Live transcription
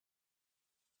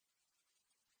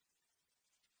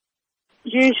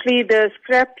Usually the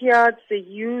scrapyards, the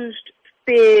used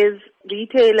spares,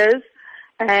 retailers,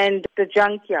 and the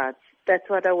junkyards. That's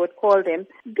what I would call them.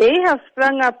 They have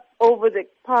sprung up over the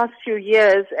past few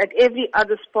years at every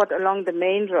other spot along the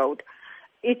main road.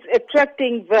 It's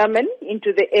attracting vermin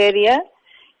into the area.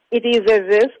 It is a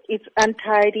risk. It's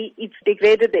untidy. It's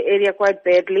degraded the area quite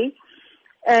badly.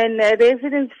 And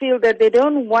residents feel that they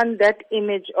don't want that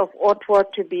image of Ottawa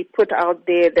to be put out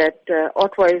there, that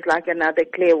Ottawa is like another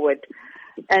Clearwood.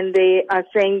 And they are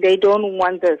saying they don't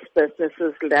want those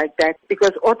businesses like that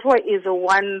because Ottawa is a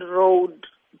one-road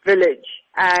village,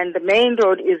 and the main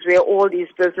road is where all these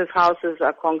business houses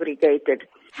are congregated.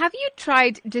 Have you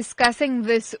tried discussing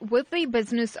this with the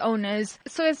business owners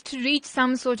so as to reach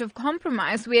some sort of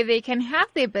compromise where they can have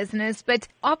their business but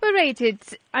operate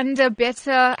it under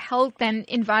better health and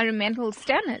environmental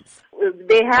standards?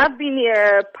 There have been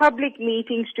public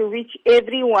meetings to which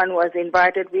everyone was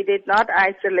invited. We did not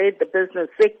isolate the business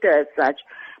sector as such,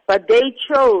 but they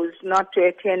chose not to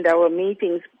attend our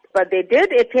meetings. But they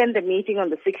did attend the meeting on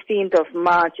the 16th of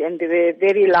March, and they were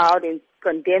very loud in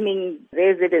condemning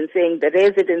residents, saying the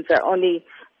residents are only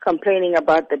complaining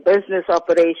about the business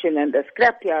operation and the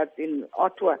scrapyards in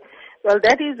Ottawa. Well,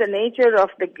 that is the nature of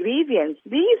the grievance.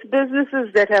 These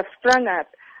businesses that have sprung up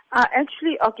are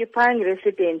actually occupying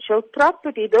residential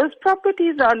property. Those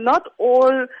properties are not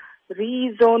all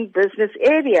rezoned business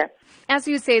area. As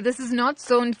you say, this is not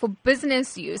zoned for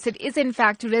business use. It is in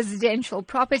fact residential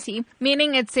property,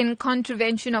 meaning it's in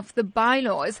contravention of the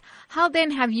bylaws. How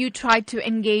then have you tried to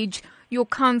engage your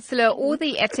councillor or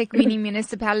the eThekwini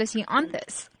municipality on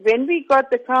this? When we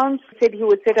got the council, said he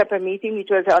would set up a meeting, which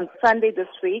was on Sunday this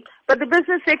week, but the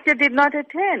business sector did not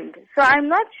attend. So I'm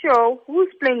not sure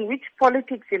who's playing which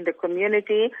politics in the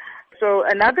community. So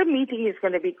another meeting is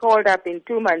going to be called up in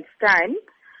 2 months' time,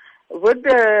 with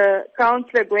the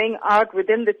councillor going out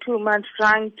within the 2 months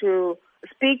trying to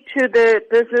speak to the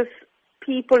business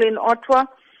people in Ottawa,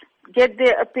 get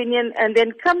their opinion, and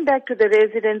then come back to the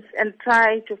residents and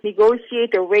try to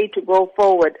negotiate a way to go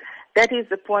forward. That is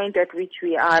the point at which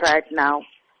we are right now.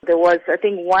 There was, I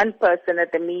think, one person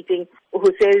at the meeting who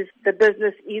says the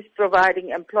business is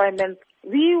providing employment.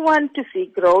 We want to see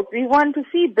growth. We want to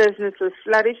see businesses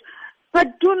flourish,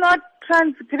 but do not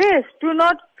transgress. Do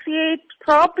not create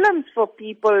problems for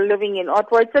people living in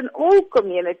Ottawa. It's an old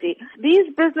community.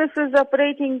 These businesses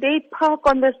operating, they park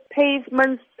on the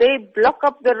pavements, they block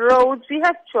up the roads. We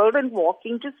have children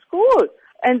walking to school.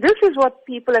 And this is what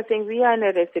people are saying. We are in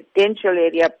a residential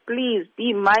area. Please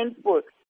be mindful.